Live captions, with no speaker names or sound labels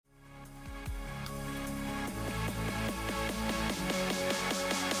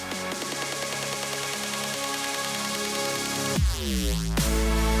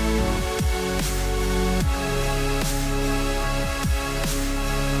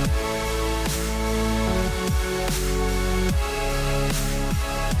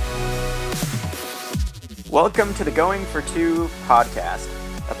Welcome to the Going for Two podcast,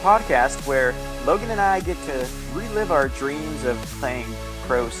 a podcast where Logan and I get to relive our dreams of playing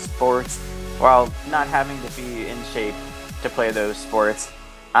pro sports while not having to be in shape to play those sports.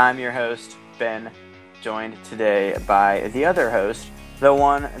 I'm your host, Ben, joined today by the other host, the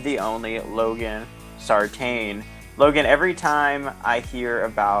one, the only Logan Sartain. Logan, every time I hear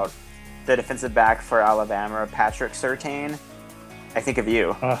about the defensive back for Alabama, Patrick Surtain, I think of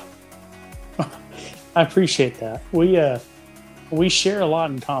you. I appreciate that. We share a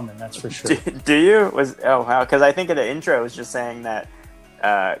lot in common, that's for sure. Do you? Wow, because I think in the intro was just saying that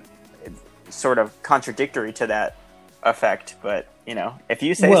it's sort of contradictory to that effect, but if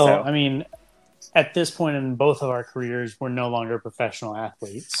you say so. Well, I mean, at this point in both of our careers, we're no longer professional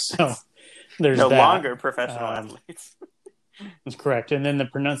athletes, so there's no that. longer professional athletes. That's correct, and then the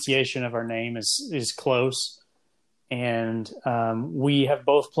pronunciation of our name is close. And we have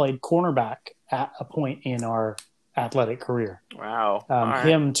both played cornerback at a point in our athletic career. Wow.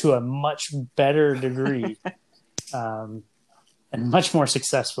 Him to a much better degree and much more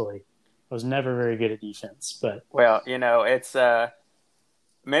successfully. I was never very good at defense. But well, it's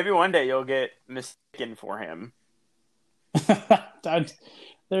maybe one day you'll get mistaken for him. Wow.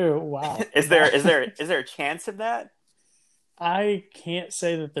 Is there a chance of that? I can't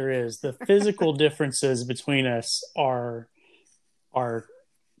say that there is. The physical differences between us are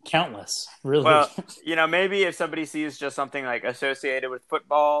countless, really. Well, maybe if somebody sees just something like associated with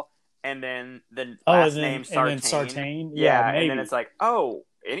football and then the last name Sartain. Yeah, maybe. and then it's like, oh,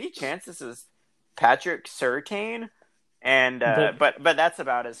 any chance this is Patrick Surtain? And but that's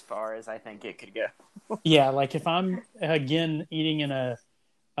about as far as I think it could go. Yeah, like if I'm again eating in a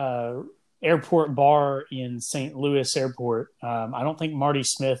airport bar in St. Louis Airport, I don't think Marty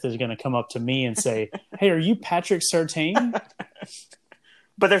Smith is going to come up to me and say, "Hey, are you Patrick Surtain?"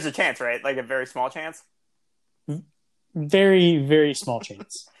 But there's a chance, right? Like a very small chance? Very, very small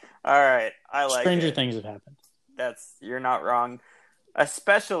chance. All right. I like Stranger things have happened. You're not wrong.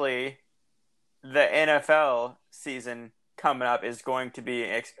 Especially the NFL season coming up is going to be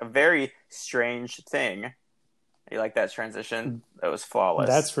a very strange thing. You like that transition? That was flawless.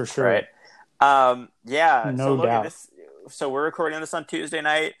 That's for sure. Right? Yeah. No doubt. So we're recording this on Tuesday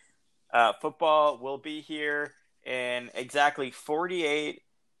night. Football will be here in exactly 49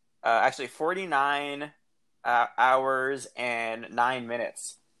 hours and 9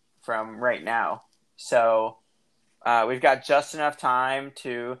 minutes from right now. So we've got just enough time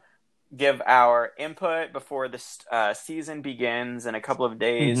to give our input before the season begins in a couple of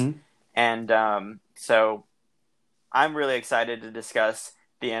days. Mm-hmm. And so I'm really excited to discuss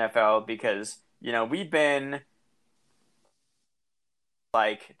the NFL because, we've been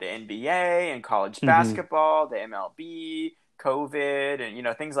like the NBA and college basketball, the MLB, COVID,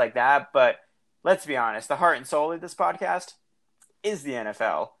 and, things like that. But let's be honest, the heart and soul of this podcast is the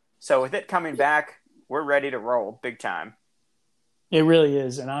NFL. So with it coming back, we're ready to roll big time. It really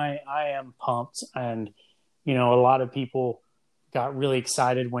is. And I am pumped. And, a lot of people got really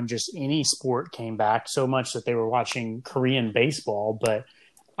excited when just any sport came back so much that they were watching Korean baseball. But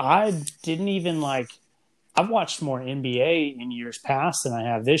I didn't even I've watched more NBA in years past than I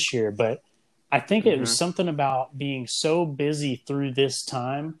have this year, but I think it was something about being so busy through this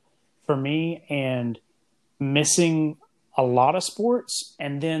time for me and missing a lot of sports.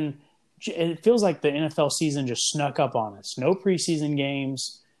 And then it feels like the NFL season just snuck up on us. No preseason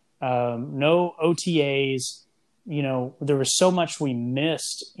games, no OTAs. There was so much we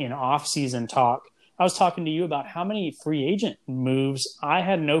missed in off-season talk. I was talking to you about how many free agent moves I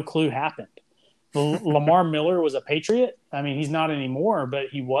had no clue happened. Lamar Miller was a Patriot. I mean, he's not anymore, but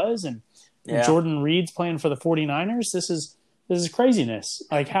he was. And Jordan Reed's playing for the 49ers. This is craziness.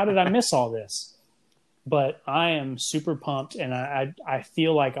 How did I miss all this? But I am super pumped, and I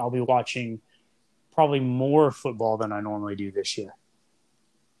feel like I'll be watching probably more football than I normally do this year.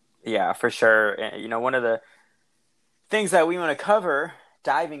 Yeah, for sure. One of the things that we want to cover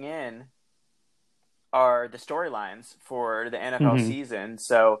diving in are the storylines for the NFL season.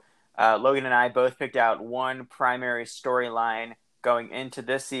 So Logan and I both picked out one primary storyline going into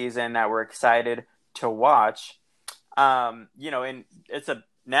this season that we're excited to watch. And it's a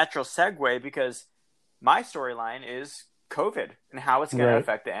natural segue because my storyline is COVID and how it's going to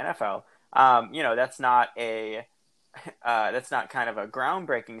affect the NFL. That's not kind of a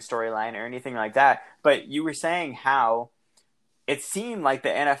groundbreaking storyline or anything like that. But you were saying how it seemed like the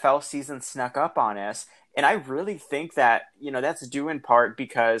NFL season snuck up on us. And I really think that, that's due in part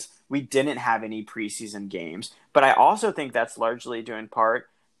because we didn't have any preseason games. But I also think that's largely due in part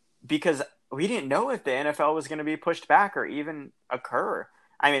because we didn't know if the NFL was going to be pushed back or even occur.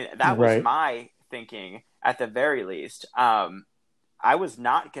 I mean, that was my thinking, at the very least, I was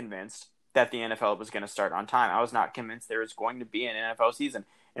not convinced that the NFL was going to start on time. I was not convinced there was going to be an NFL season.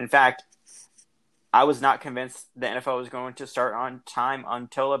 In fact, I was not convinced the NFL was going to start on time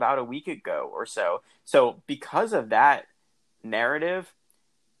until about a week ago or so. So because of that narrative,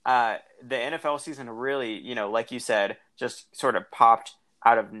 the NFL season really, like you said, just sort of popped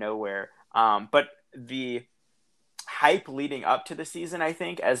out of nowhere. But the hype leading up to the season, I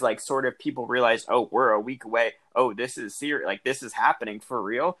think, as like sort of people realize, oh, we're a week away. Oh, this is serious. Like this is happening for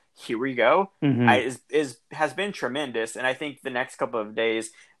real. Here we go. Has been tremendous, and I think the next couple of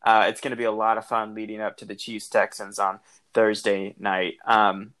days, it's going to be a lot of fun leading up to the Chiefs Texans on Thursday night.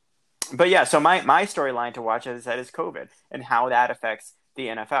 But yeah, so my storyline to watch, as I said, is COVID and how that affects the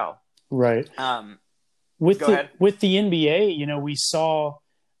NFL. Right. With the NBA, we saw.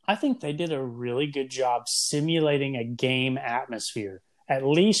 I think they did a really good job simulating a game atmosphere, at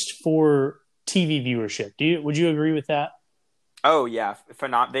least for TV viewership. Would you agree with that? Oh yeah,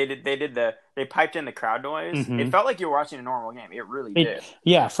 They piped in the crowd noise. It felt like you were watching a normal game. It really did.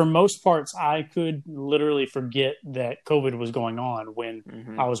 Yeah, for most parts, I could literally forget that COVID was going on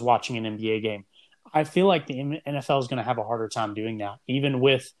when I was watching an NBA game. I feel like the NFL is going to have a harder time doing that, even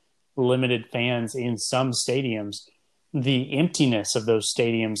with limited fans in some stadiums. The emptiness of those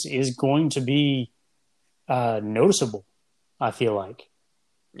stadiums is going to be noticeable, I feel like.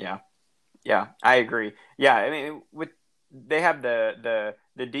 Yeah, I agree. Yeah, I mean, they have the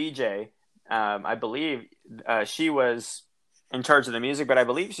DJ. I believe she was in charge of the music, but I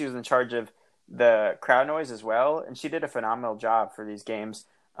believe she was in charge of the crowd noise as well, and she did a phenomenal job for these games.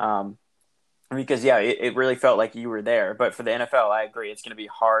 Because it really felt like you were there. But for the NFL, I agree, it's going to be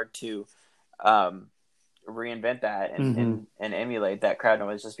hard to reinvent that and emulate that crowd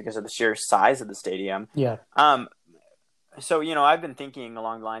noise just because of the sheer size of the stadium. Yeah. So, I've been thinking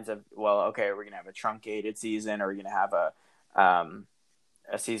along the lines of, well, okay, are we going to have a truncated season? Or are we going to have a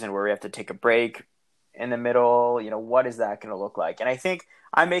season where we have to take a break in the middle? What is that going to look like? And I think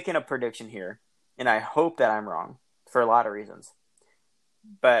I'm making a prediction here, and I hope that I'm wrong for a lot of reasons.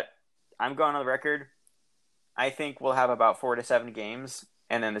 But I'm going on the record. I think we'll have about 4 to 7 games,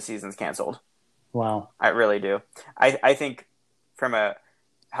 and then the season's canceled. Wow. I really do. I think from a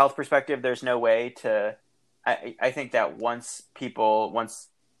health perspective, there's no way to – I think that once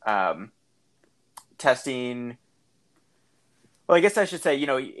testing – well, I guess I should say,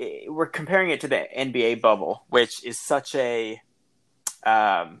 we're comparing it to the NBA bubble, which is such a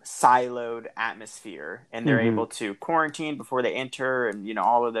siloed atmosphere, and they're able to quarantine before they enter and,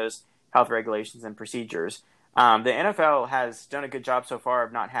 all of those health regulations and procedures. The NFL has done a good job so far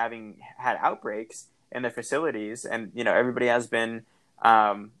of not having had outbreaks in their facilities, and everybody has been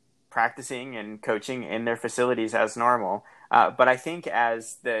practicing and coaching in their facilities as normal. But I think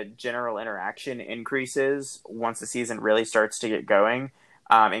as the general interaction increases, once the season really starts to get going,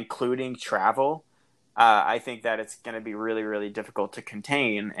 including travel, I think that it's going to be really, really difficult to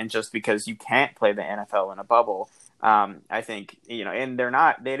contain. And just because you can't play the NFL in a bubble, I think, and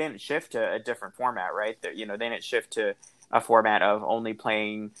they didn't shift to a different format, right? They didn't shift to a format of only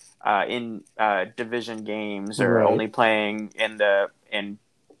playing in division games or only playing in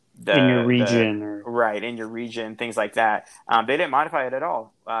your region, in your region, things like that. They didn't modify it at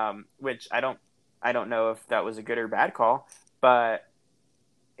all, which I don't know if that was a good or bad call, but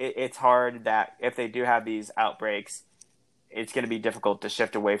it's hard that if they do have these outbreaks, it's going to be difficult to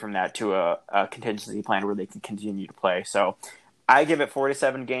shift away from that to a contingency plan where they can continue to play. So I give it 4 to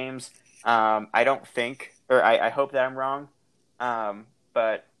 7 games. I don't think, or I hope that I'm wrong,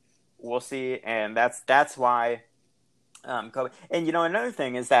 but we'll see. And that's why COVID. And, another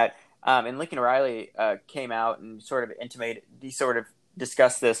thing is that and Lincoln Riley came out and sort of intimated, he sort of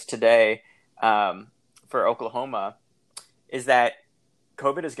discussed this today for Oklahoma, is that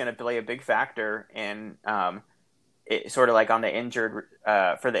COVID is going to play a big factor in it, sort of like on the injured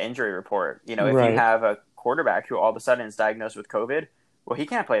for the injury report. If you have a quarterback who all of a sudden is diagnosed with COVID, well, he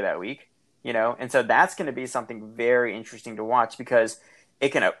can't play that week. And so that's going to be something very interesting to watch because it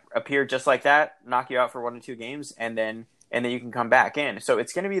can appear just like that, knock you out for 1 or 2 games, and then you can come back in. So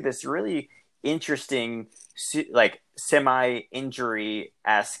it's going to be this really interesting, like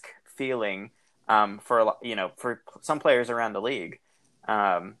semi-injury-esque feeling for some players around the league.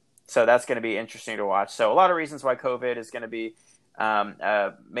 So that's going to be interesting to watch. So a lot of reasons why COVID is going to be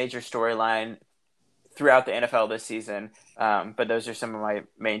a major storyline throughout the NFL this season. But those are some of my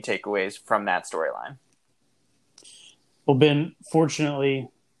main takeaways from that storyline. Well, Ben, fortunately,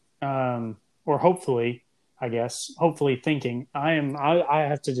 or hopefully, I guess, thinking, I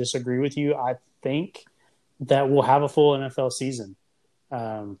have to disagree with you. I think that we'll have a full NFL season.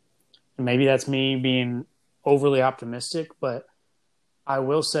 maybe that's me being overly optimistic, but I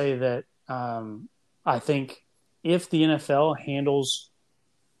will say that I think if the NFL handles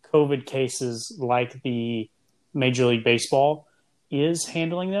COVID cases like the Major League Baseball is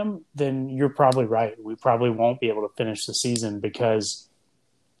handling them, then you're probably right. We probably won't be able to finish the season because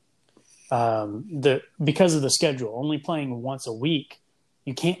because of the schedule. Only playing once a week,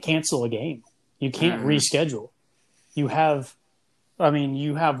 you can't cancel a game. You can't reschedule. You have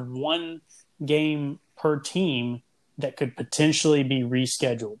one game per team that could potentially be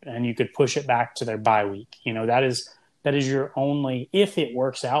rescheduled, and you could push it back to their bye week. That is your only, if it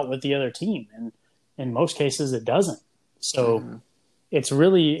works out with the other team, and in most cases it doesn't. So it's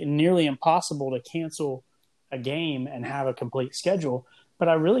really nearly impossible to cancel a game and have a complete schedule. But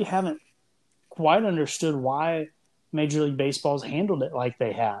I really haven't quite understood why Major League Baseball's handled it like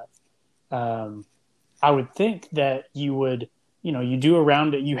they have. I would think that you would, you do a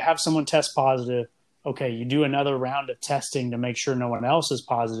round, you have someone test positive. Okay, you do another round of testing to make sure no one else is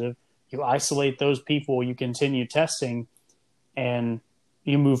positive. You isolate those people, you continue testing, and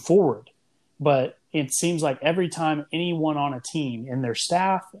you move forward. But it seems like every time anyone on a team, in their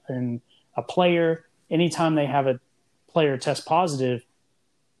staff and a player, anytime they have a player test positive,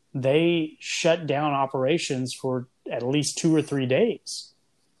 they shut down operations for at least 2 or 3 days.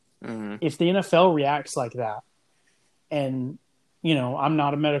 If the NFL reacts like that, and, I'm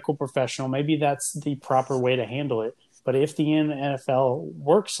not a medical professional, maybe that's the proper way to handle it. But if the NFL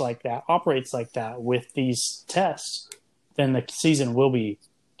works like that, operates like that with these tests, then the season will be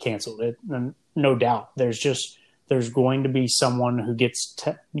canceled. No doubt. There's going to be someone who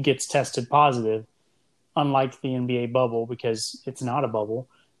gets tested positive, unlike the NBA bubble, because it's not a bubble.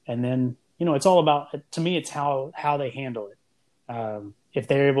 And then, it's all about, to me, it's how they handle it. If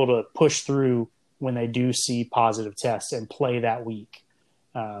they're able to push through when they do see positive tests and play that week.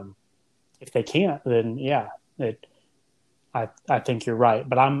 If they can't, then I think you're right.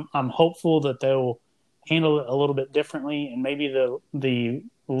 But I'm hopeful that they'll handle it a little bit differently, and maybe the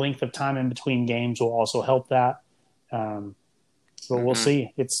length of time in between games will also help that. But we'll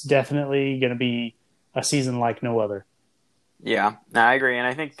see. It's definitely going to be a season like no other. Yeah, no, I agree. And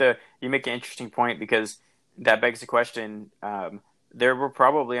I think you make an interesting point, because that begs the question. There will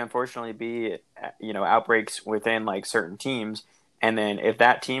probably, unfortunately, be, outbreaks within like certain teams. And then if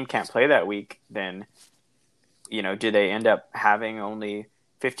that team can't play that week, then, do they end up having only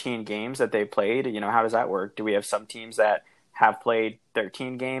 15 games that they played? How does that work? Do we have some teams that have played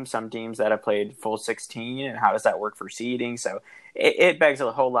 13 games, some teams that have played full 16, and how does that work for seeding? So it begs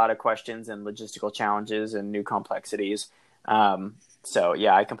a whole lot of questions and logistical challenges and new complexities. So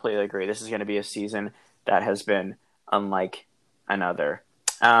yeah, I completely agree. This is going to be a season that has been unlike another.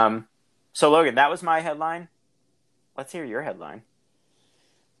 So Logan, that was my headline. Let's hear your headline.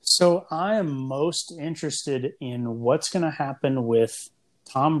 So I am most interested in what's going to happen with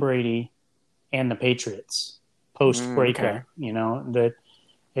Tom Brady and the Patriots post-breakup. Okay. That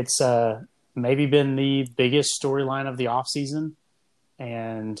it's maybe been the biggest storyline of the offseason.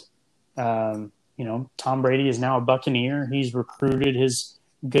 And, Tom Brady is now a Buccaneer. He's recruited his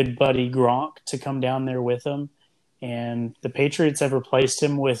good buddy Gronk to come down there with him. And the Patriots have replaced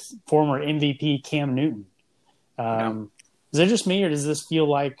him with former MVP Cam Newton. Is it just me, or does this feel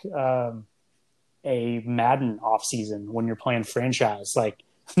like a Madden offseason when you're playing franchise? Like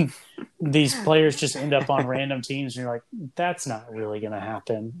these players just end up on random teams, and you're like, that's not really going to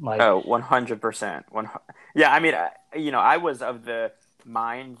happen. Like, 100%. Yeah, I mean, I was of the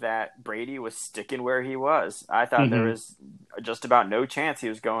mind that Brady was sticking where he was. I thought there was just about no chance he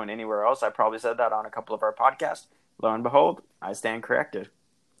was going anywhere else. I probably said that on a couple of our podcasts. Lo and behold, I stand corrected.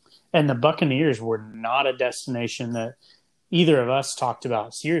 And the Buccaneers were not a destination that either of us talked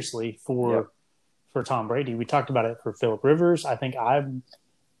about seriously for Tom Brady. We talked about it for Phillip Rivers. I think I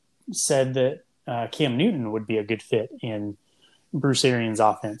said that Cam Newton would be a good fit in Bruce Arians'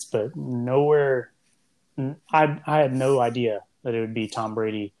 offense, but nowhere. I had no idea that it would be Tom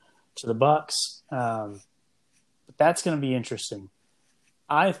Brady to the Bucs. But that's going to be interesting.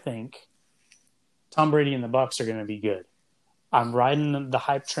 I think Tom Brady and the Bucs are going to be good. I'm riding the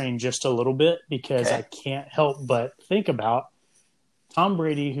hype train just a little bit because I can't help but think about Tom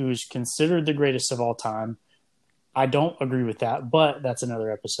Brady, who's considered the greatest of all time. I don't agree with that, but that's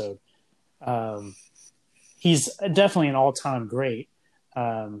another episode. He's definitely an all-time great.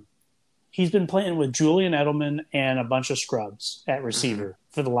 He's been playing with Julian Edelman and a bunch of scrubs at receiver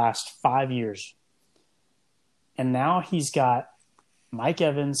for the last 5 years. And now he's got Mike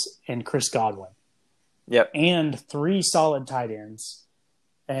Evans and Chris Godwin. Yep. And 3 solid tight ends.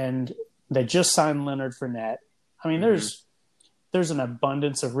 And they just signed Leonard Fournette. I mean, there's an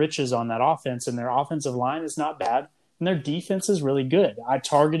abundance of riches on that offense, and their offensive line is not bad, and their defense is really good. I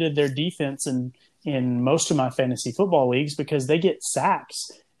targeted their defense in most of my fantasy football leagues because they get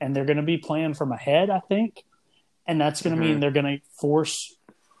sacks, and they're going to be playing from ahead, I think, and that's going to mean they're going to force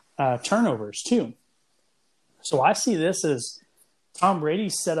turnovers too. So I see this as Tom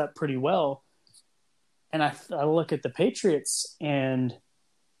Brady's set up pretty well, and I look at the Patriots, and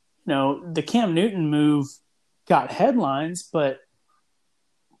the Cam Newton move got headlines, but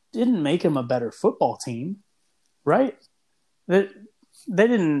didn't make him a better football team, right? They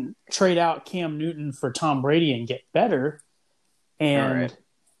didn't trade out Cam Newton for Tom Brady and get better, and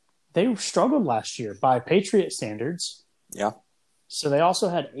they struggled last year by Patriot standards. Yeah. So they also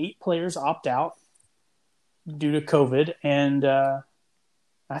had 8 players opt out due to COVID, and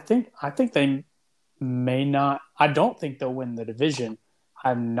I think they may not. I don't think they'll win the division.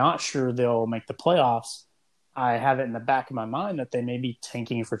 I'm not sure they'll make the playoffs. I have it in the back of my mind that they may be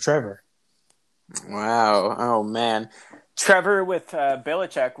tanking for Trevor. Wow. Oh, man. Trevor with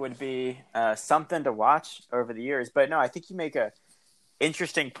Belichick would be something to watch over the years. But no, I think you make a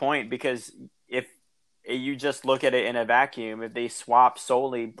interesting point, because if you just look at it in a vacuum, if they swap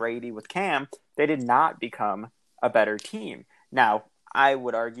solely Brady with Cam, they did not become a better team. Now, I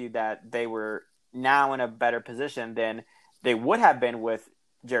would argue that they were now in a better position than they would have been with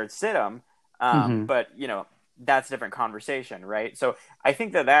Jared Stidham. But, that's a different conversation, right? So I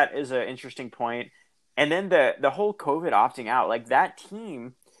think that is an interesting point. And then the whole COVID opting out, like that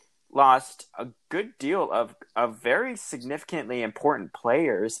team lost a good deal of very significantly important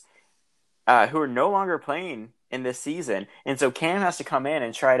players who are no longer playing in this season. And so Cam has to come in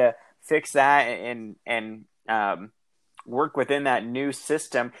and try to fix that and work within that new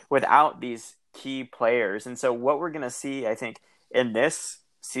system without these key players. And so what we're going to see, I think, in this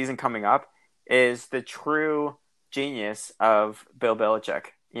season coming up is the true genius of Bill Belichick.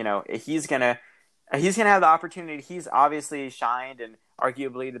 He's going to have the opportunity. He's obviously shined and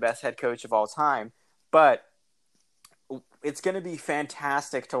arguably the best head coach of all time, but it's going to be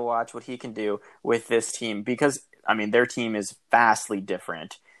fantastic to watch what he can do with this team, because their team is vastly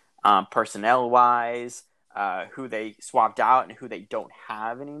different, personnel wise, who they swapped out and who they don't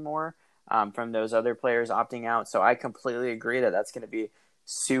have anymore, from those other players opting out. So I completely agree that that's going to be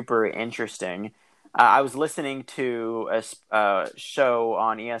super interesting. I was listening to a show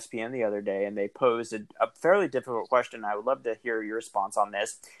on ESPN the other day, and they posed a fairly difficult question. I would love to hear your response on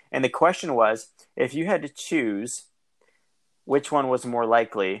this. And the question was, if you had to choose which one was more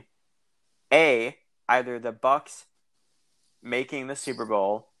likely, A, either the Bucs making the Super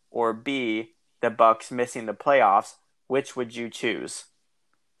Bowl, or B, the Bucs missing the playoffs, which would you choose?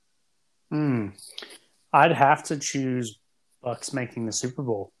 I'd have to choose Bucs making the Super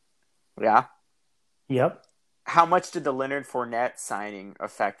Bowl. Yeah? Yep. How much did the Leonard Fournette signing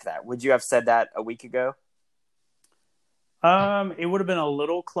affect that? Would you have said that a week ago? It would have been a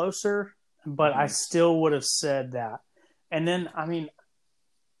little closer, but I still would have said that. And then,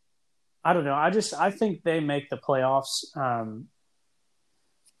 I don't know. I think they make the playoffs.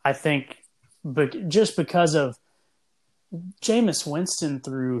 I think, but just because of Jameis Winston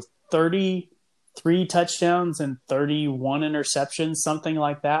threw 33 touchdowns and 31 interceptions, something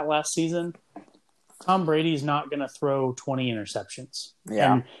like that last season. Tom Brady's not going to throw 20 interceptions.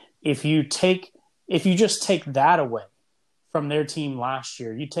 Yeah. And if you just take that away from their team last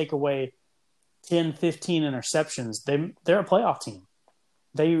year, you take away 10, 15 interceptions, they're a playoff team.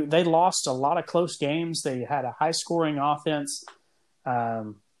 They lost a lot of close games. They had a high scoring offense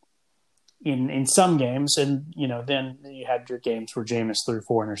in some games, and then you had your games where Jameis threw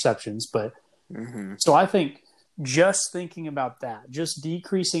 4 interceptions. But so I think just thinking about that, just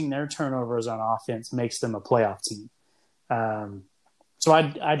decreasing their turnovers on offense makes them a playoff team. So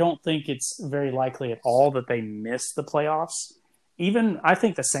I don't think it's very likely at all that they miss the playoffs. Even I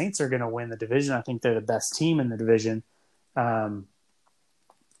think the Saints are going to win the division. I think they're the best team in the division. So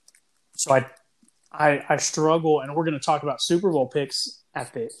I struggle, and we're going to talk about Super Bowl picks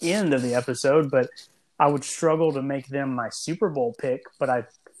at the end of the episode, but I would struggle to make them my Super Bowl pick. But I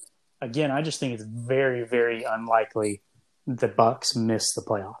just think it's very, very unlikely the Bucs miss the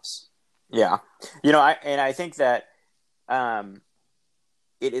playoffs. Yeah. I think that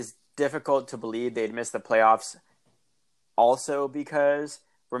it is difficult to believe they'd miss the playoffs also because,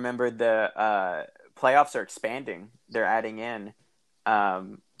 remember, the playoffs are expanding. They're adding in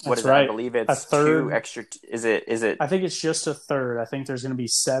what is right. it? I believe it's a third, 2 extra. Is it? I think it's just a third. I think there's going to be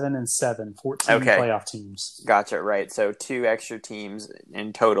 7 and 7, 14 playoff teams. Gotcha. Right. So 2 extra teams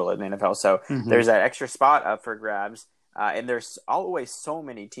in total in the NFL. So there's that extra spot up for grabs. and there's always so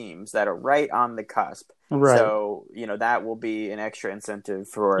many teams that are right on the cusp. Right. So, that will be an extra incentive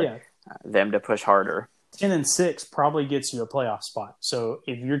for Yeah. them to push harder. 10-6 probably gets you a playoff spot. So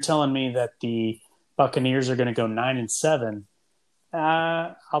if you're telling me that the Buccaneers are going to go 9-7,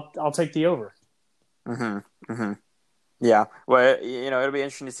 I'll take the over. Mm-hmm. Mm-hmm. Yeah. Well, it'll be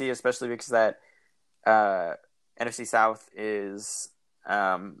interesting to see, especially because that NFC South is,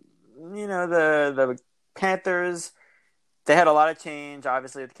 the Panthers. They had a lot of change,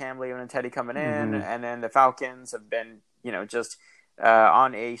 obviously, with Cam Newton and Teddy coming in, Mm-hmm. and then the Falcons have been, just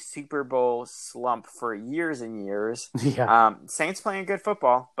on a Super Bowl slump for years and years. Yeah. Saints playing good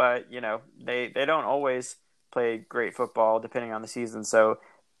football, but they don't always play great football depending on the season. So,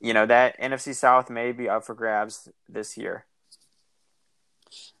 that NFC South may be up for grabs this year.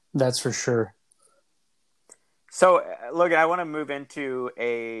 That's for sure. So, Logan, I want to move into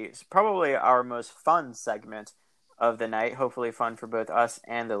probably our most fun segment of the night. Hopefully fun for both us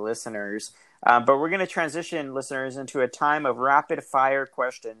and the listeners. But we're going to transition listeners into a time of rapid fire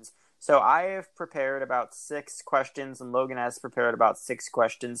questions. So I have prepared about 6 questions, and Logan has prepared about 6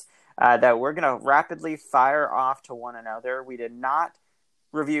 questions that we're going to rapidly fire off to one another. We did not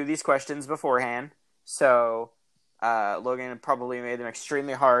review these questions beforehand, so Logan probably made them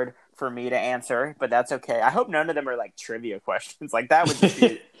extremely hard for me to answer, but that's okay. I hope none of them are like trivia questions. Like that would just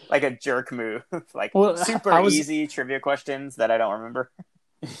be like a jerk move. Like super easy trivia questions that I don't remember.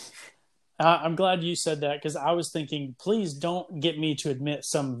 I'm glad you said that because I was thinking, please don't get me to admit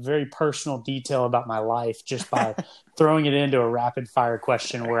some very personal detail about my life just by throwing it into a rapid fire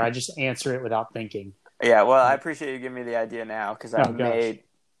question where I just answer it without thinking. Yeah, well, I appreciate you giving me the idea now because I may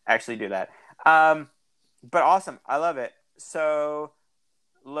actually do that. But awesome. I love it. So,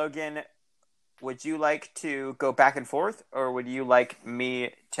 Logan, would you like to go back and forth, or would you like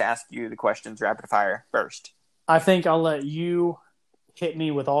me to ask you the questions rapid fire first? I think I'll let you hit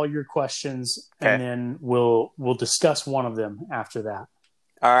me with all your questions, okay, and then we'll discuss one of them after that.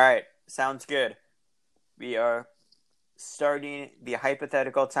 All right. Sounds good. We are starting the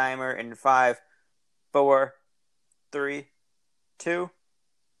hypothetical timer in 5, 4, 3, 2,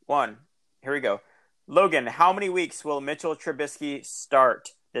 1. Here we go. Logan, how many weeks will Mitchell Trubisky start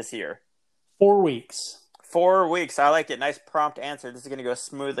this year? 4 weeks. 4 weeks. I like it. Nice prompt answer. This is going to go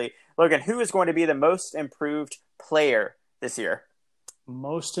smoothly. Logan, who is going to be the most improved player this year?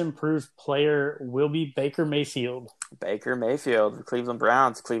 Most improved player will be Baker Mayfield. Baker Mayfield, the Cleveland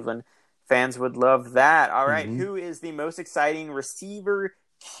Browns. Cleveland fans would love that. All right. Mm-hmm. Who is the most exciting receiver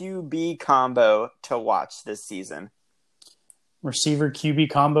QB combo to watch this season? Receiver QB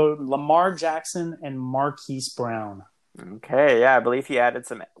combo, Lamar Jackson and Marquise Brown. Okay, yeah, I believe he added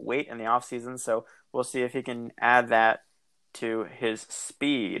some weight in the offseason, so we'll see if he can add that to his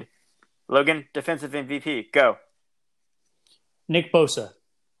speed. Logan, defensive MVP, go. Nick Bosa.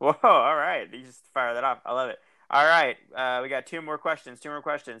 Whoa, all right. You just fire that off. I love it. All right, we got 2 more questions.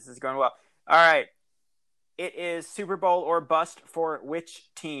 This is going well. All right. It is Super Bowl or bust for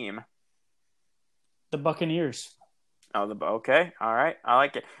which team? The Buccaneers. Oh, okay. All right. I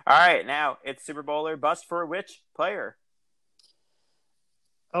like it. All right. Now, it's Super Bowl or bust for which player?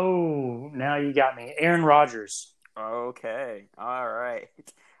 Oh, now you got me. Aaron Rodgers. Okay. All right.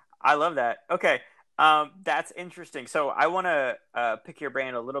 I love that. Okay. That's interesting. So I want to pick your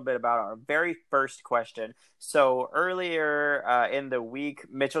brain a little bit about our very first question. So earlier in the week,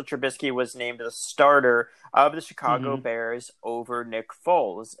 Mitchell Trubisky was named the starter of the Chicago Bears over Nick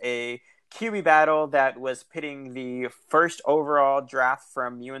Foles, a QB battle that was pitting the first overall draft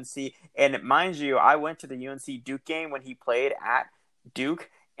from UNC. And mind you, I went to the UNC Duke game when he played at Duke,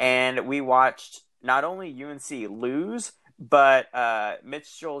 and we watched not only UNC lose, but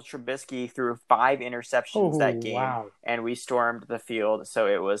Mitchell Trubisky threw 5 interceptions that game, wow, and we stormed the field, so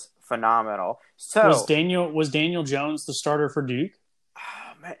it was phenomenal. So was Daniel Jones the starter for Duke?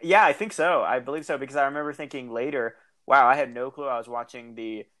 Yeah, I think so. I believe so, because I remember thinking later, wow, I had no clue I was watching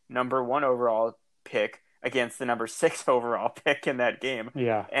the number 1 overall pick against the number 6 overall pick in that game.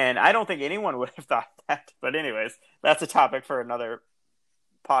 Yeah. And I don't think anyone would have thought that. But anyways, that's a topic for another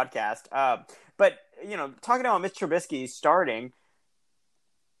podcast. But, talking about Mitch Trubisky starting,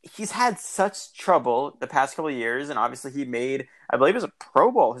 he's had such trouble the past couple of years. And obviously he made, I believe it was a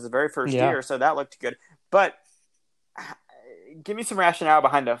Pro Bowl his very first year. So that looked good. But give me some rationale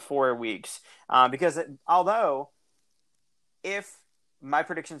behind the 4 weeks. Because although if my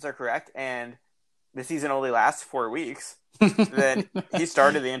predictions are correct and the season only lasts 4 weeks, then he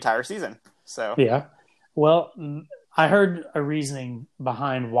started the entire season. So yeah. Well, I heard a reasoning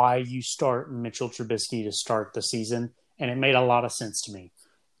behind why you start Mitchell Trubisky to start the season, and it made a lot of sense to me.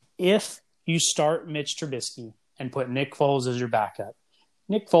 If you start Mitch Trubisky and put Nick Foles as your backup.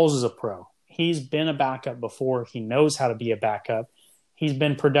 Nick Foles is a pro. He's been a backup before. He knows how to be a backup. He's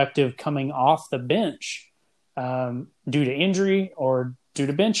been productive coming off the bench due to injury or due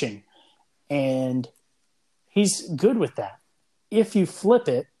to benching. And he's good with that. If you flip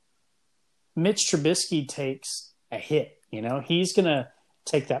it, Mitch Trubisky takes a hit. He's going to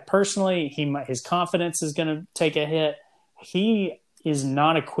take that personally. His confidence is going to take a hit. He is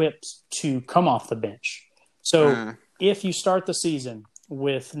not equipped to come off the bench. So if you start the season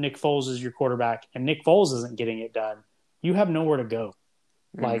with Nick Foles as your quarterback and Nick Foles isn't getting it done, you have nowhere to go.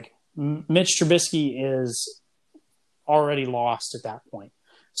 Like Mitch Trubisky is already lost at that point.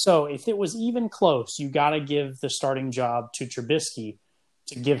 So if it was even close, you got to give the starting job to Trubisky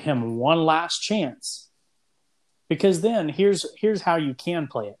to give him one last chance. Because then here's how you can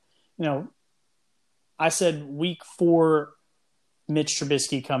play it. I said week 4, Mitch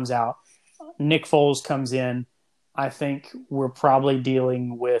Trubisky comes out. Nick Foles comes in. I think we're probably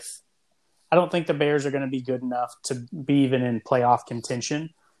dealing with – I don't think the Bears are going to be good enough to be even in playoff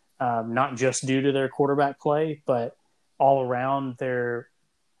contention, not just due to their quarterback play, but all around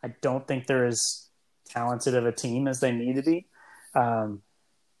I don't think they're as talented of a team as they need to be.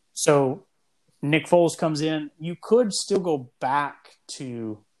 So Nick Foles comes in. You could still go back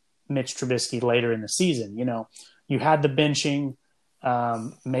to Mitch Trubisky later in the season. You had the benching.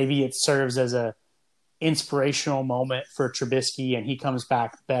 Maybe it serves as a inspirational moment for Trubisky and he comes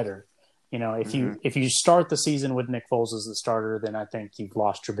back better. If you start the season with Nick Foles as the starter, then I think you've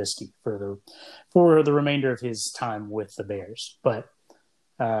lost Trubisky for the remainder of his time with the Bears. But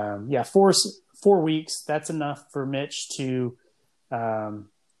 4 weeks, that's enough for Mitch to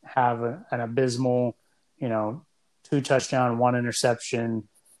have an abysmal, 2 touchdown, 1 interception,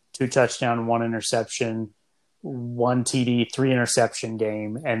 2 touchdown, 1 interception, 1 TD, 3 interception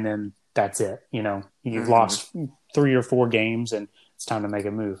game, and then that's it. You've lost 3 or 4 games, and it's time to make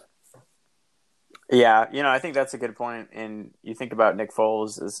a move. Yeah, I think that's a good point. And you think about Nick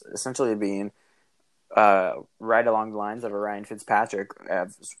Foles as essentially being right along the lines of a Ryan Fitzpatrick,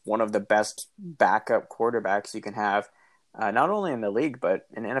 as one of the best backup quarterbacks you can have, not only in the league, but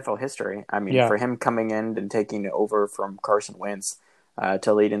in NFL history. I mean, for him coming in and taking over from Carson Wentz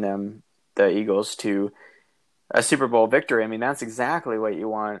to leading the Eagles to a Super Bowl victory, I mean, that's exactly what you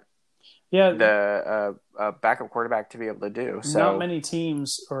want the backup quarterback to be able to do. So not many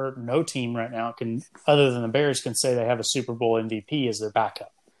teams, or no team right now, other than the Bears, can say they have a Super Bowl MVP as their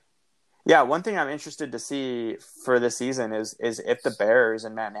backup. Yeah, one thing I'm interested to see for this season is if the Bears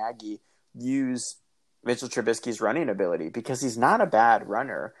and Matt Nagy use Mitchell Trubisky's running ability, because he's not a bad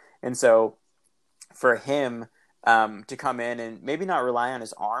runner. And so for him to come in and maybe not rely on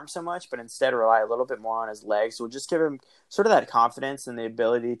his arm so much, but instead rely a little bit more on his legs, will just give him sort of that confidence and the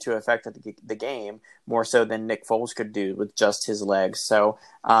ability to affect the game more so than Nick Foles could do with just his legs. So,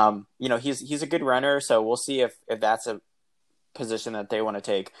 he's a good runner. So we'll see if that's a position that they want to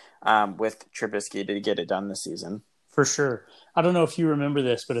take with Trubisky to get it done this season. For sure. I don't know if you remember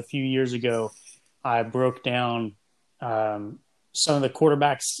this, but a few years ago, I broke down some of the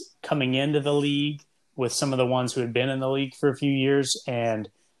quarterbacks coming into the league with some of the ones who had been in the league for a few years. And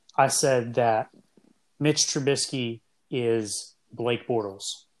I said that Mitch Trubisky is Blake Bortles.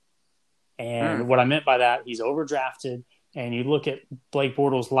 And what I meant by that, he's overdrafted. And you look at Blake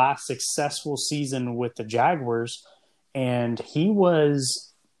Bortles' last successful season with the Jaguars, and he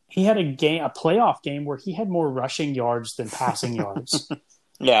had a playoff game where he had more rushing yards than passing yards.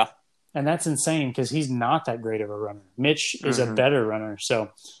 Yeah. And that's insane because he's not that great of a runner. Mitch is a better runner.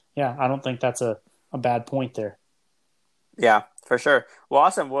 So, yeah, I don't think that's a bad point there. Yeah, for sure. Well,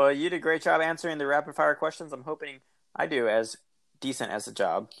 awesome. Well, you did a great job answering the rapid-fire questions. I'm hoping I do as decent as a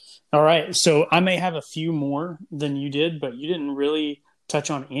job. All right. So I may have a few more than you did, but you didn't really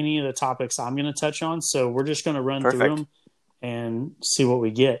touch on any of the topics I'm going to touch on. So we're just going to run through them and see what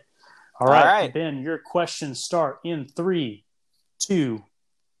we get. All right. Ben, your questions start in 3, 2,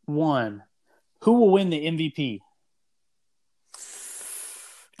 1. Who will win the MVP?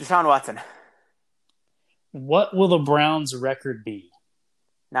 Deshaun Watson. What will the Browns' record be?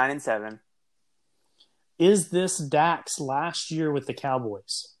 9-7. Is this Dak's last year with the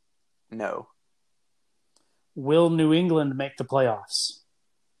Cowboys? No. Will New England make the playoffs?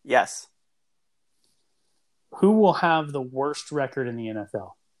 Yes. Who will have the worst record in the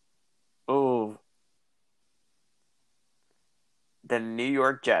NFL? Oh. The New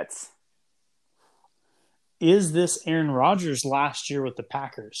York Jets. Is this Aaron Rodgers' last year with the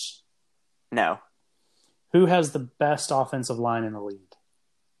Packers? No. Who has the best offensive line in the league?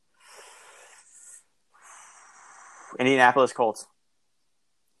 Indianapolis Colts.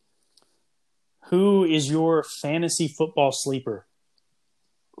 Who is your fantasy football sleeper?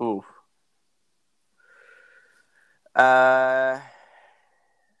 Ooh. Uh,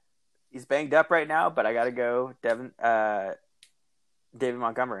 he's banged up right now, but I got to go David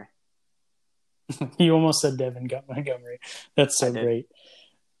Montgomery. You almost said Devin Montgomery. That's I so did. great.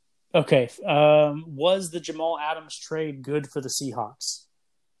 Okay. Was the Jamal Adams trade good for the Seahawks?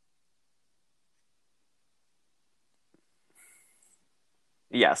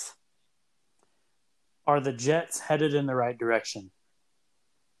 Yes. Are the Jets headed in the right direction?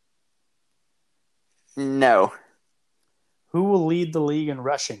 No. Who will lead the league in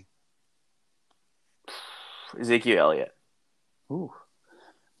rushing? Ezekiel Elliott. Ooh.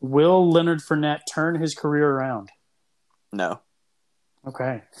 Will Leonard Fournette turn his career around? No.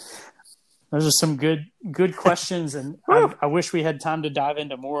 Okay. Those are some good questions, and I wish we had time to dive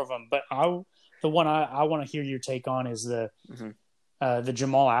into more of them. But the one I want to hear your take on is the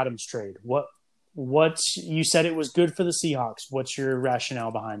Jamal Adams trade. What you said it was good for the Seahawks. What's your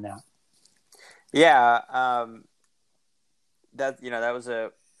rationale behind that? Yeah, that was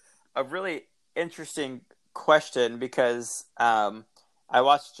a really interesting question because I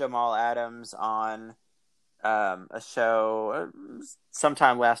watched Jamal Adams on a show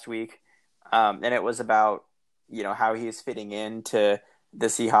sometime last week, and it was about how he's fitting into the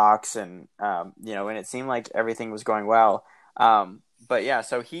Seahawks, and and it seemed like everything was going well. But yeah,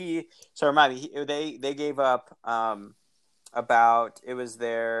 so remind me, they gave up about it was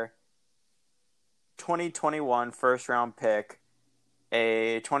their 2021 first round pick,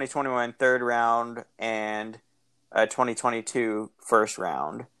 a 2021 third round, and a 2022 first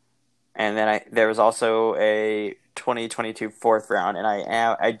round. And then there was also a 2022 fourth round, and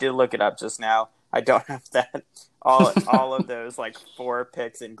I did look it up just now. I don't have that all of those like four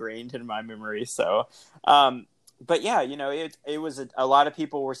picks ingrained in my memory. So, but yeah, it was a lot of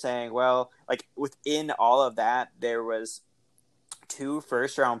people were saying, well, like within all of that, there was two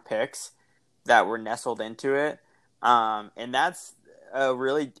first round picks that were nestled into it, and that's a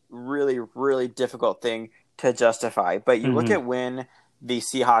really, really, really difficult thing to justify. But you look at when the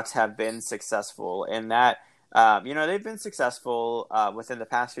Seahawks have been successful, and that they've been successful within the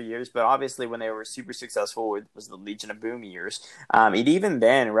past few years. But obviously, when they were super successful, was the Legion of Boom years. And even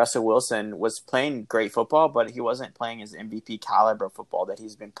then, Russell Wilson was playing great football, but he wasn't playing his MVP caliber football that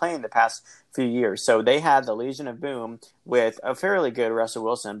he's been playing the past few years. So they had the Legion of Boom with a fairly good Russell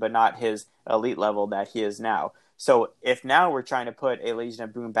Wilson, but not his elite level that he is now. So if now we're trying to put a Legion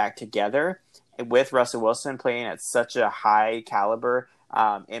of Boom back together with Russell Wilson playing at such a high caliber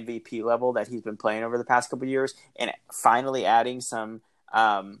MVP level that he's been playing over the past couple of years, and finally adding some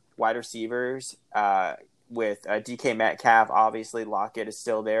wide receivers with DK Metcalf, obviously Lockett is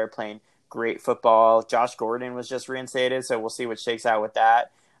still there playing great football. Josh Gordon was just reinstated, so we'll see what shakes out with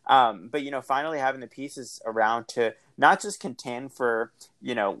that. But finally having the pieces around to not just contend for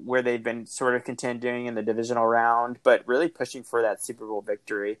where they've been sort of contending in the divisional round, but really pushing for that Super Bowl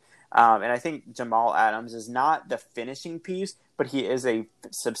victory. And I think Jamal Adams is not the finishing piece, but he is a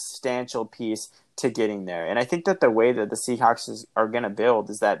substantial piece to getting there. And I think that the way that the Seahawks are going to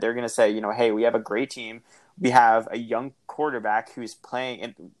build is that they're going to say, hey, we have a great team. We have a young quarterback who's playing,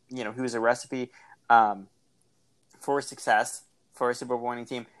 and who's a recipe for success for a Super Bowl winning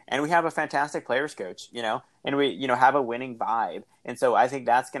team, and we have a fantastic players coach, and we have a winning vibe, and so I think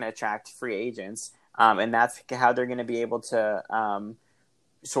that's going to attract free agents, and that's how they're going to be able to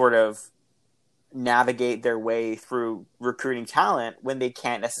sort of navigate their way through recruiting talent when they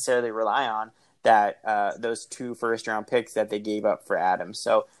can't necessarily rely on that those two first round picks that they gave up for Adams.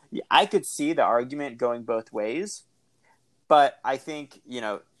 So I could see the argument going both ways, but I think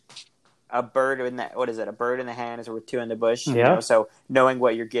a bird in a bird in the hand is worth two in the bush. Yeah. So knowing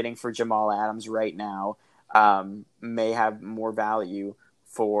what you're getting for Jamal Adams right now may have more value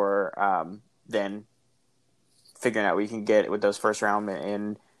for than figuring out what you can get with those first round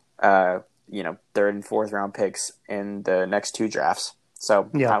and third and fourth round picks in the next two drafts. So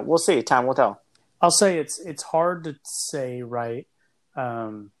yeah, we'll see. Time will tell. I'll say it's hard to say, right?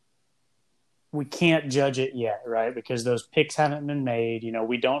 We can't judge it yet, right? Because those picks haven't been made.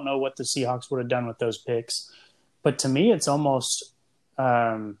 We don't know what the Seahawks would have done with those picks. But to me, it's almost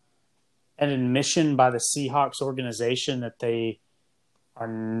an admission by the Seahawks organization that they are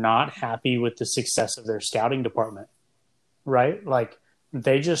not happy with the success of their scouting department, right? Like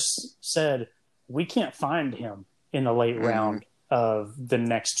they just said, we can't find him in the late round of the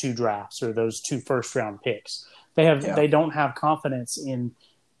next two drafts or those two first round picks. They don't have confidence in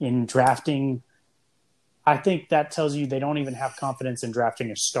drafting. I think that tells you they don't even have confidence in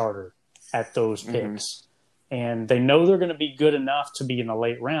drafting a starter at those picks. and they know they're going to be good enough to be in the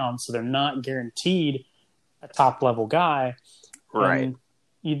late round, so they're not guaranteed a top level guy. Right. And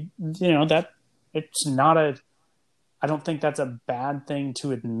you know that it's not a. I don't think that's a bad thing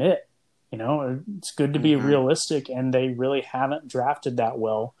to admit. You know, it's good to be realistic, and they really haven't drafted that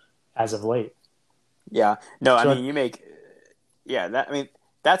well as of late. Yeah. No, I mean,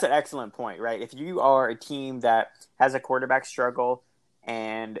 that's an excellent point, right? If you are a team that has a quarterback struggle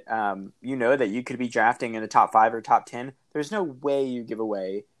and you know that you could be drafting in the top 5 or top 10, there's no way you give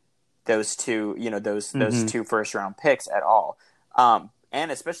away those two, those 2 first round picks at all.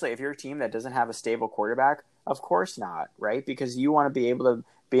 And especially if you're a team that doesn't have a stable quarterback, of course not, right? Because you want to be able to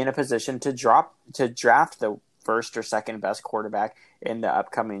be in a position to draft the first or second best quarterback in the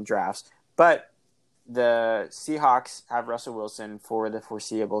upcoming drafts. But the Seahawks have Russell Wilson for the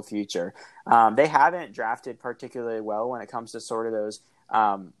foreseeable future. They haven't drafted particularly well when it comes to sort of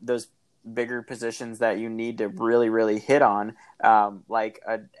those bigger positions that you need to really, really hit on, like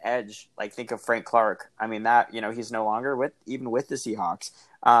an edge. Like think of Frank Clark. I mean that he's no longer with the Seahawks.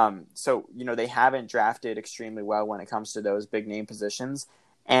 So they haven't drafted extremely well when it comes to those big name positions,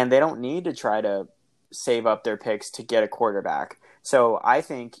 and they don't need to try to save up their picks to get a quarterback. So I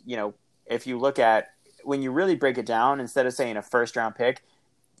think if you look at when you really break it down, instead of saying a first round pick,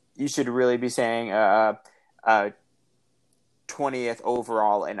 you should really be saying a 20th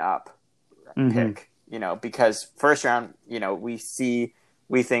overall and up pick, because first round, we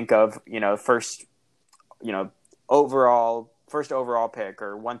think of, first overall pick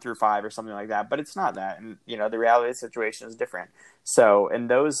or 1 through 5 or something like that, but it's not that. And, the reality of the situation is different. So in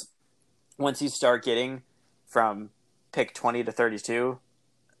those, once you start getting from pick 20 to 32,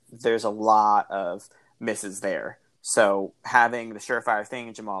 there's a lot of misses there. So having the surefire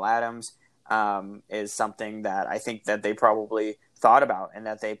thing, Jamal Adams, is something that I think that they probably thought about and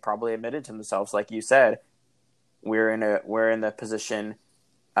that they probably admitted to themselves. Like you said, we're in the position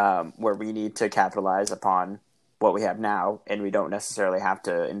where we need to capitalize upon what we have now, and we don't necessarily have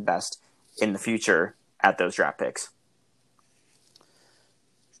to invest in the future at those draft picks.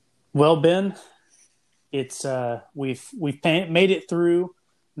 Well, Ben, it's we've made it through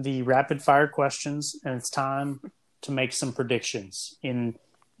the rapid fire questions, and it's time to make some predictions. In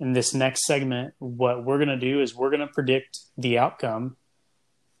this next segment, what we're going to do is we're going to predict the outcome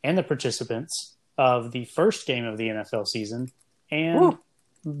and the participants of the first game of the NFL season and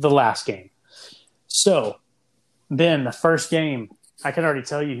the last game. So, Ben, the first game, I can already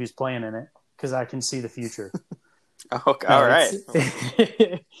tell you who's playing in it because I can see the future. Okay, all right.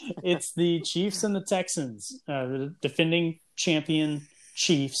 It's the Chiefs and the Texans. The defending champion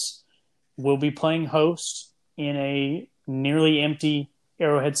Chiefs will be playing host in a nearly empty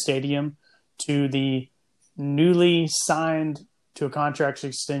Arrowhead Stadium to the newly signed to a contract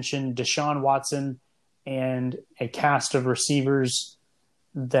extension Deshaun Watson and a cast of receivers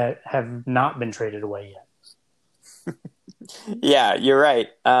that have not been traded away yet. Yeah, you're right.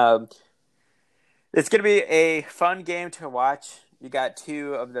 It's going to be a fun game to watch. You got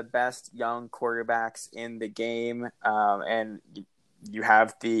 2 of the best young quarterbacks in the game, and you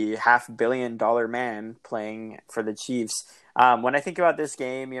have the $500 million man playing for the Chiefs. When I think about this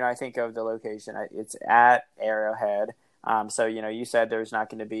game, I think of the location. It's at Arrowhead. So, you said there's not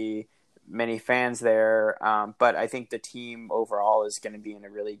going to be many fans there, but I think the team overall is going to be in a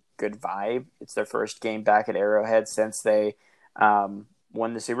really good vibe. It's their first game back at Arrowhead since they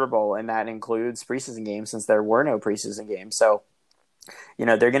won the Super Bowl, and that includes preseason games since there were no preseason games. So,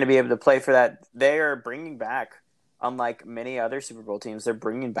 they're going to be able to play for that. They are bringing back, unlike many other Super Bowl teams, they're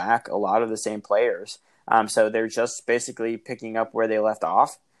bringing back a lot of the same players. So they're just basically picking up where they left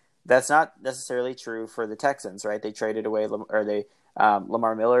off. That's not necessarily true for the Texans, right? They traded away,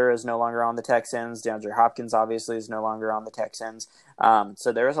 Lamar Miller is no longer on the Texans. DeAndre Hopkins obviously is no longer on the Texans.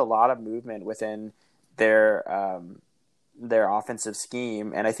 So there's a lot of movement within their offensive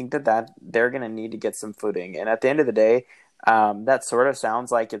scheme, and I think that they're going to need to get some footing. And at the end of the day, that sort of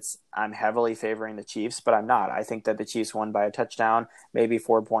sounds like I'm heavily favoring the Chiefs, but I'm not. I think that the Chiefs won by a touchdown, maybe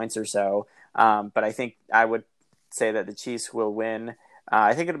 4 points or so. But I think I would say that the Chiefs will win.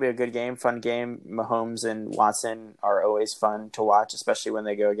 I think it'll be a good game, fun game. Mahomes and Watson are always fun to watch, especially when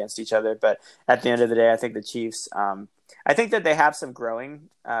they go against each other. But at the end of the day, I think the Chiefs, I think that they have some growing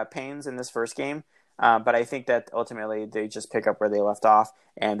pains in this first game. But I think that ultimately they just pick up where they left off,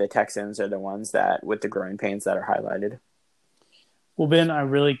 and the Texans are the ones that with the growing pains that are highlighted. Well, Ben, I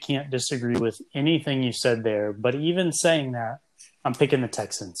really can't disagree with anything you said there. But even saying that, I'm picking the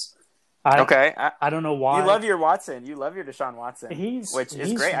Texans. I don't know why. You love your Watson. You love your Deshaun Watson, which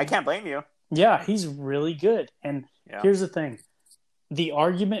is great. I can't blame you. Yeah, he's really good. And here's the thing. The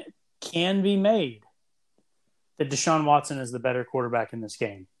argument can be made that Deshaun Watson is the better quarterback in this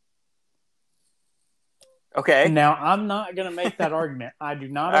game. Okay. Now, I'm not going to make that argument. I do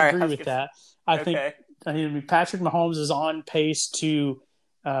not All right. agree with that. I think Patrick Mahomes is on pace to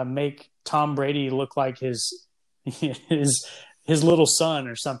make Tom Brady look like his little son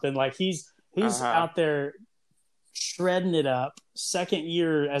or something. Like he's out there shredding it up. Second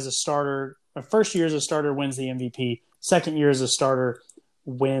year as a starter, or first year as a starter wins the MVP. Second year as a starter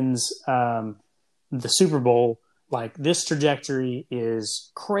wins the Super Bowl. Like this trajectory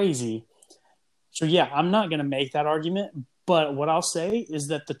is crazy. So yeah, I'm not going to make that argument, but what I'll say is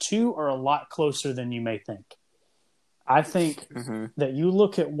that the two are a lot closer than you may think. I think that you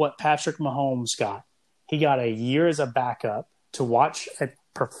look at what Patrick Mahomes got. He got a year as a backup to watch a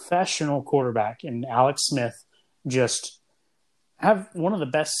professional quarterback in Alex Smith just have one of the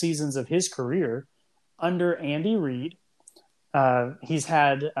best seasons of his career under Andy Reid. He's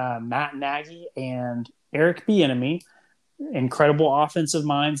had Matt Nagy and Eric Bieniemy, incredible offensive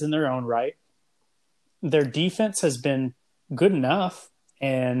minds in their own right. Their defense has been good enough,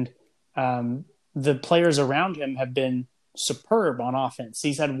 and the players around him have been superb on offense.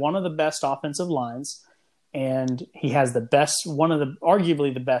 He's had one of the best offensive lines, and he has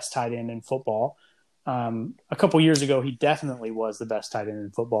arguably the best tight end in football. A couple years ago, he definitely was the best tight end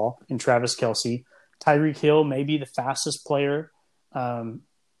in football in Travis Kelce. Tyreek Hill may be the fastest player in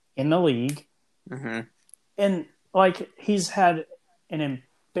the league. And he's had an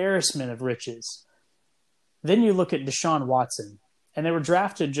embarrassment of riches. Then you look at Deshaun Watson, and they were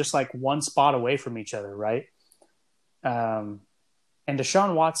drafted just like one spot away from each other, right? And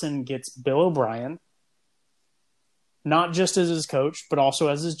Deshaun Watson gets Bill O'Brien, not just as his coach, but also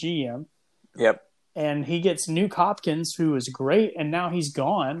as his GM. Yep. And he gets Nuke Hopkins, who is great, and now he's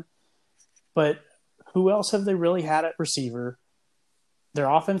gone. But who else have they really had at receiver? Their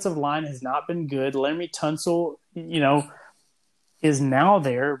offensive line has not been good. Laremy Tunsil, is now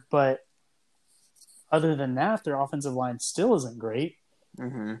there, but other than that, their offensive line still isn't great.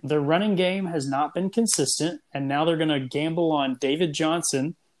 Their running game has not been consistent, and now they're going to gamble on David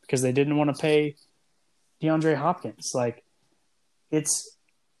Johnson because they didn't want to pay DeAndre Hopkins.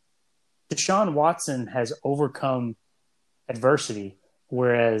 Deshaun Watson has overcome adversity,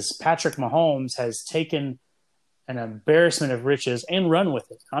 whereas Patrick Mahomes has taken an embarrassment of riches and run with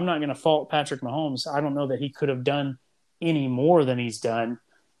it. I'm not going to fault Patrick Mahomes. I don't know that he could have done any more than he's done.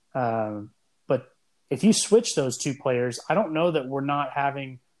 But if you switch those two players, I don't know that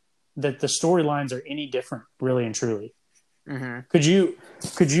that the storylines are any different, really and truly. Could you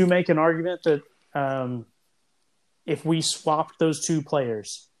make an argument that if we swapped those two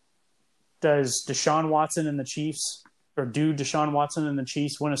players, does Deshaun Watson and the Chiefs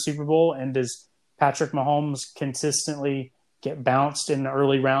win a Super Bowl, and does Patrick Mahomes consistently get bounced in the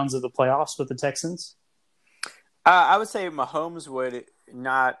early rounds of the playoffs with the Texans? I would say Mahomes would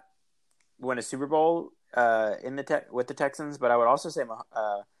not win a Super Bowl with the Texans, but I would also say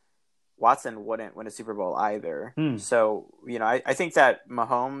Watson wouldn't win a Super Bowl either. So, I think that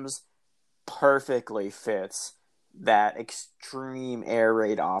Mahomes perfectly fits that extreme air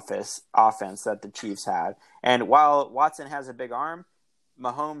raid offense that the Chiefs had. And while Watson has a big arm,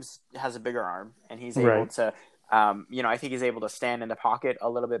 Mahomes has a bigger arm, and he's able to, I think he's able to stand in the pocket a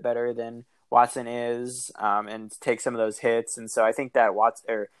little bit better than Watson is, and take some of those hits. And so I think that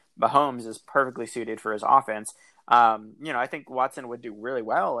Mahomes is perfectly suited for his offense. I think Watson would do really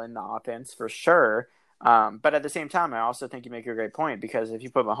well in the offense for sure. But at the same time, I also think you make a great point, because if you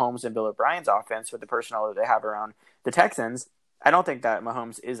put Mahomes in Bill O'Brien's offense with the personnel that they have around the Texans, I don't think that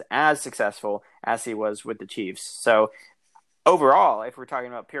Mahomes is as successful as he was with the Chiefs. So overall, if we're talking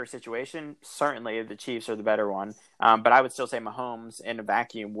about pure situation, certainly the Chiefs are the better one. But I would still say Mahomes in a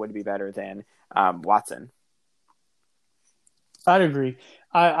vacuum would be better than Watson. I'd agree.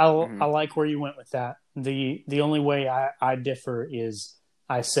 I like where you went with that. The only way I differ is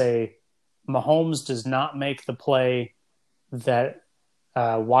I say Mahomes does not make the play that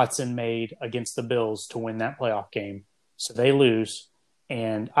Watson made against the Bills to win that playoff game. So they lose.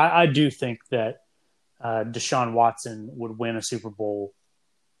 And I do think that Deshaun Watson would win a Super Bowl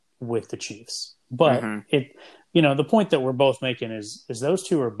with the Chiefs. But the point that we're both making is those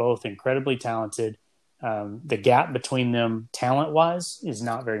two are both incredibly talented. The gap between them talent-wise is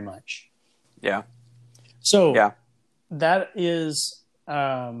not very much. Yeah. So that is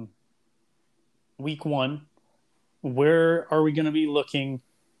week one. Where are we going to be looking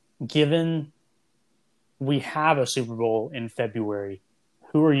given we have a Super Bowl in February?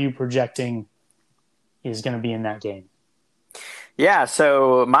 Who are you projecting is going to be in that game? Yeah,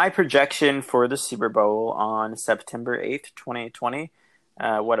 so my projection for the Super Bowl on September 8th, 2020,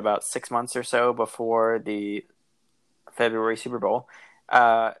 about 6 months or so before the February Super Bowl.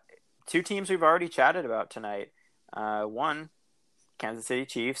 Uh, Two teams we've already chatted about tonight. One, Kansas City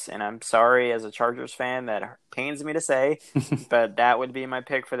Chiefs, and I'm sorry as a Chargers fan that pains me to say, but that would be my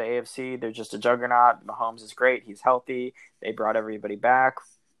pick for the AFC. They're just a juggernaut. Mahomes is great. He's healthy. They brought everybody back.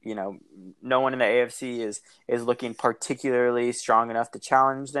 You know, no one in the AFC is looking particularly strong enough to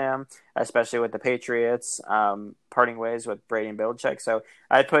challenge them, especially with the Patriots parting ways with Brady and Belichick. So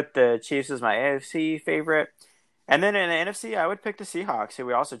I put the Chiefs as my AFC favorite. And then in the NFC, I would pick the Seahawks, who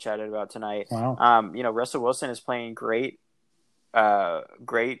we also chatted about tonight. Wow. Russell Wilson is playing great football.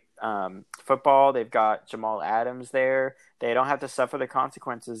 They've got Jamal Adams there. They don't have to suffer the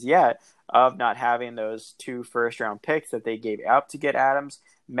consequences yet of not having those 2 first-round picks that they gave up to get Adams.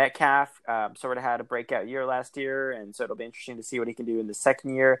 Metcalf sort of had a breakout year last year, and so it'll be interesting to see what he can do in the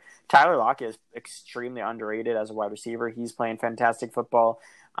second year. Tyler Lockett is extremely underrated as a wide receiver. He's playing fantastic football,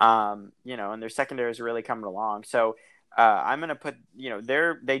 and their secondary is really coming along. So I'm going to put,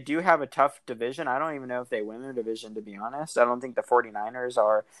 they do have a tough division. I don't even know if they win their division, to be honest. I don't think the 49ers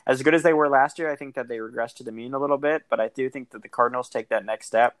are as good as they were last year. I think that they regressed to the mean a little bit, but I do think that the Cardinals take that next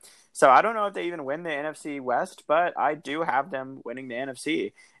step. So I don't know if they even win the NFC West, but I do have them winning the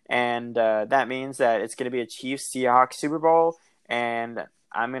NFC. And that means that it's going to be a Chiefs-Seahawks Super Bowl. And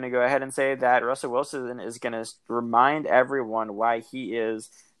I'm going to go ahead and say that Russell Wilson is going to remind everyone why he is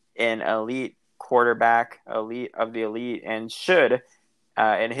an elite quarterback, elite of the elite, and should,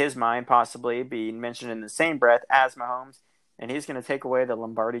 in his mind, possibly be mentioned in the same breath as Mahomes. And he's going to take away the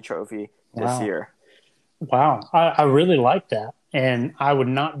Lombardi Trophy this year. Wow. I really like that. And I would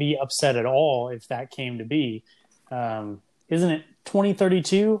not be upset at all if that came to be. Isn't it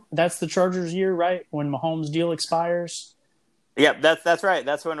 2032? That's the Chargers year, right? When Mahomes' deal expires? Yep, that's right.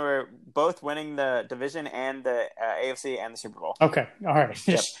 That's when we're both winning the division and the AFC and the Super Bowl. Okay, all right.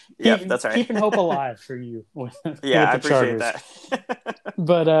 Yep, that's right. Keeping hope alive for you. I appreciate that.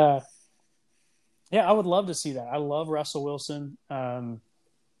 But I would love to see that. I love Russell Wilson.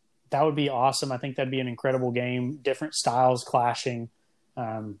 That would be awesome. I think that'd be an incredible game. Different styles clashing.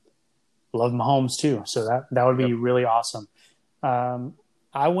 Love Mahomes too, so that would be really awesome.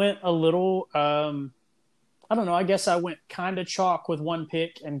 I went a little. I don't know. I guess I went kind of chalk with one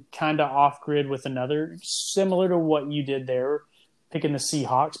pick and kind of off grid with another, similar to what you did there, picking the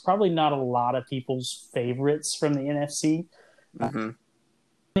Seahawks. Probably not a lot of people's favorites from the NFC. Mm-hmm.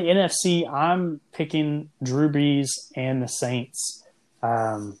 The NFC, I'm picking Drew Brees and the Saints.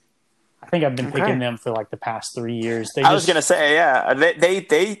 I think I've been picking them for like the past 3 years. I was going to say, yeah,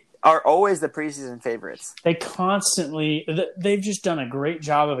 they are always the preseason favorites. They've just done a great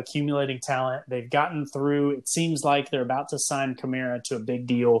job of accumulating talent. They've gotten through. It seems like they're about to sign Kamara to a big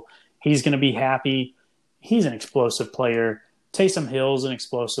deal. He's going to be happy. He's an explosive player. Taysom Hill's an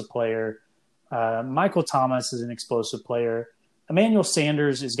explosive player. Michael Thomas is an explosive player. Emmanuel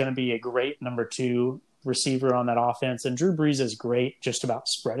Sanders is going to be a great number 2 receiver on that offense. And Drew Brees is great just about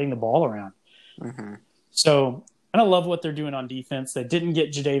spreading the ball around. Mm-hmm. So I love what they're doing on defense. They didn't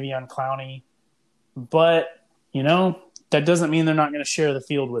get Jadeveon Clowney, but, that doesn't mean they're not going to share the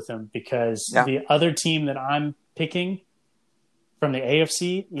field with him because the other team that I'm picking from the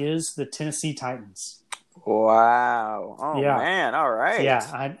AFC is the Tennessee Titans. Wow. Oh, man. All right.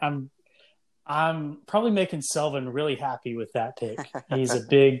 Yeah, I'm probably making Selvin really happy with that pick. He's a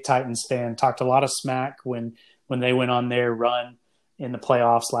big Titans fan. Talked a lot of smack when they went on their run in the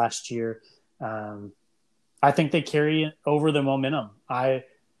playoffs last year. I think they carry over the momentum. I'm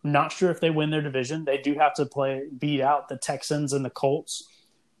not sure if they win their division. They do have to beat out the Texans and the Colts.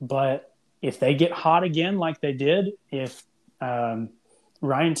 But if they get hot again like they did, if Ryan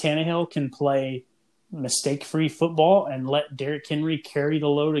Tannehill can play mistake-free football and let Derrick Henry carry the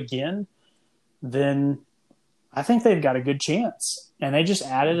load again, then I think they've got a good chance. And they just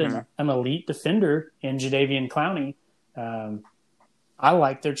added an elite defender in Jadeveon Clowney. I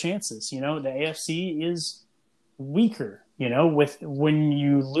like their chances. The AFC is weaker, when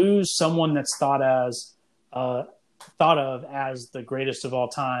you lose someone that's thought of as the greatest of all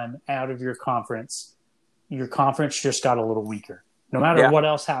time out of your conference just got a little weaker. No matter what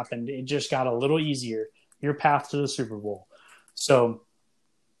else happened, it just got a little easier, your path to the Super Bowl. So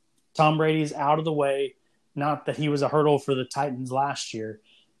Tom Brady's out of the way. Not that he was a hurdle for the Titans last year,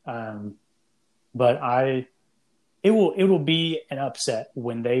 but it will be an upset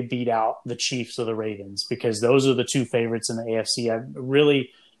when they beat out the Chiefs or the Ravens because those are the 2 favorites in the AFC.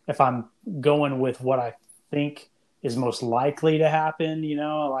 If I'm going with what I think is most likely to happen,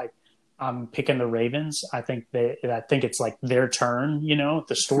 I'm picking the Ravens. I think it's like their turn.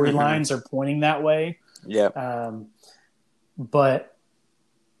 The storylines are pointing that way. Yeah. But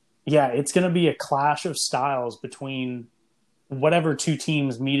yeah, it's going to be a clash of styles between whatever two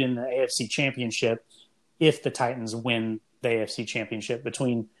teams meet in the AFC Championship if the Titans win the AFC Championship,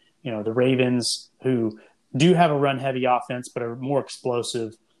 between, the Ravens, who do have a run-heavy offense but are more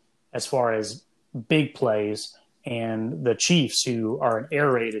explosive as far as big plays, and the Chiefs, who are an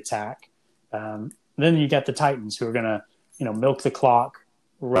air raid attack. Then you got the Titans, who are going to, milk the clock,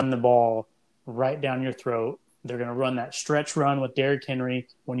 run the ball right down your throat. They're going to run that stretch run with Derrick Henry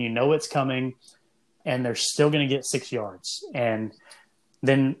when you know it's coming, and they're still going to get 6 yards. And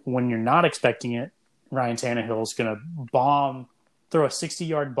then when you're not expecting it, Ryan Tannehill is going to throw a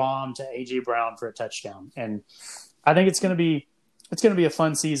 60-yard bomb to A.J. Brown for a touchdown. And I think it's going to be a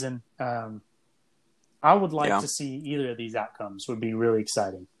fun season. I would like to see either of these outcomes. Would be really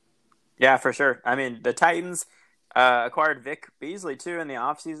exciting. Yeah, for sure. I mean, the Titans acquired Vic Beasley, too, in the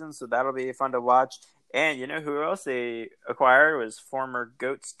offseason, so that'll be fun to watch. And you know who else they acquired was former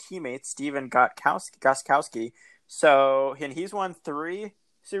GOAT's teammate, Steven Gostkowski. So, and he's won 3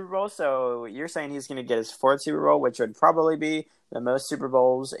 Super Bowls, so you're saying he's going to get his 4th Super Bowl, which would probably be the most Super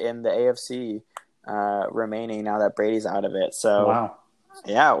Bowls in the AFC remaining now that Brady's out of it. So, wow.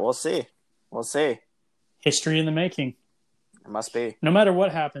 Yeah, we'll see. We'll see. History in the making. It must be. No matter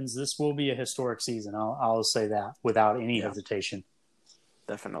what happens, this will be a historic season. I'll say that without any hesitation.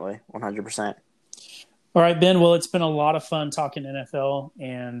 Definitely, 100%. All right, Ben. Well, it's been a lot of fun talking NFL,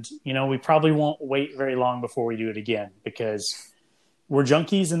 and we probably won't wait very long before we do it again, because we're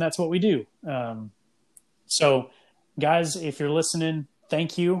junkies and that's what we do. So, guys, if you're listening,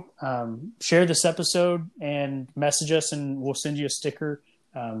 thank you. Share this episode and message us, and we'll send you a sticker.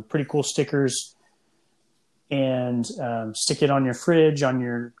 Pretty cool stickers. And stick it on your fridge, on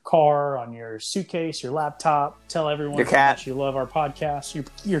your car, on your suitcase, your laptop. Tell everyone your cat. How much you love our podcast.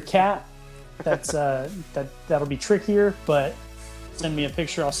 Your cat. That's that'll be trickier, but send me a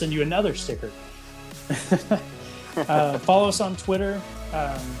picture. I'll send you another sticker. Follow us on Twitter.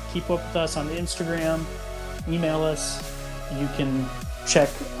 Keep up with us on Instagram. Email us. You can check.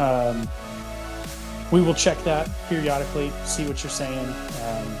 We will check that periodically. See what you're saying.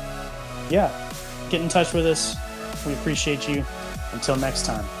 Get in touch with us. We appreciate you. Until next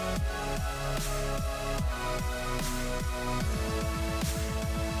time.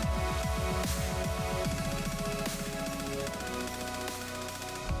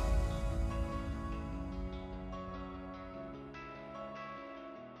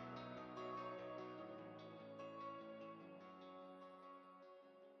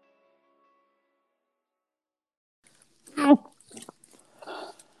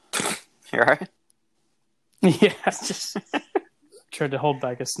 You all right? Yeah, just tried to hold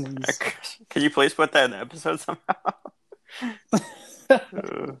back a sneeze. Can you please put that in the episode somehow?